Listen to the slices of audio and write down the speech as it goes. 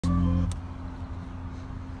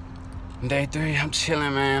Day 3, I'm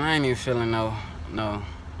chilling, man. I ain't even feeling no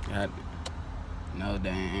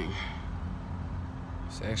dang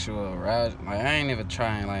sexual arousal. Like, I ain't even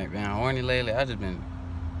trying, like, being horny lately. I just been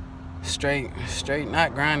straight,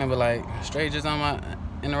 not grinding, but like straight just in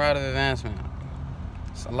the route of advancement.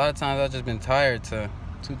 So a lot of times I just been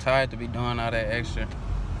too tired to be doing all that extra.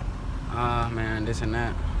 Man, this and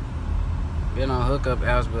that. Been on hookup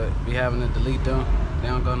apps, but be having to delete them. They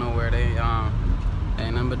don't go nowhere. They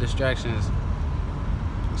ain't nothing but distractions.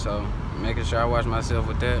 So making sure I watch myself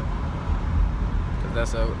with that,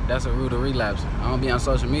 cause that's a root of relapse. I don't be on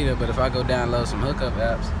social media, but if I go download some hookup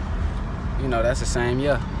apps, you know, that's the same.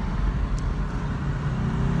 Yeah,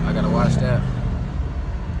 I gotta watch that.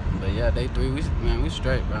 But yeah, day 3, we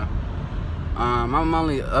straight, bro. I'm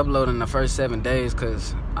only uploading the first 7 days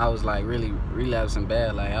cause I was like really relapsing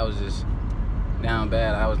bad. Like I was just down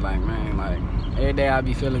bad. I was like, man, like every day I'd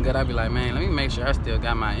be feeling good. I'd be like, man, let me make sure I still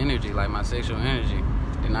got my energy, like my sexual energy.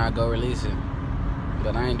 Then I go release it.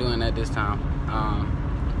 But I ain't doing that this time.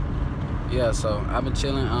 Yeah, so I've been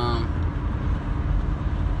chilling,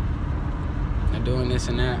 and doing this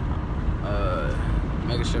and that,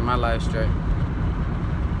 making sure my life's straight.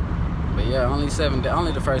 But yeah, only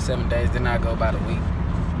the first 7 days. Then I go about a week,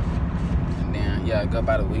 and then yeah, I go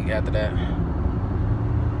about a week after that,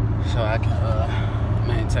 so I can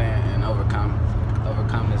maintain and overcome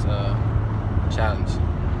this challenge.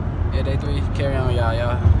 Yeah, day 3, carry on,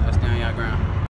 y'all. Stay on y'all ground.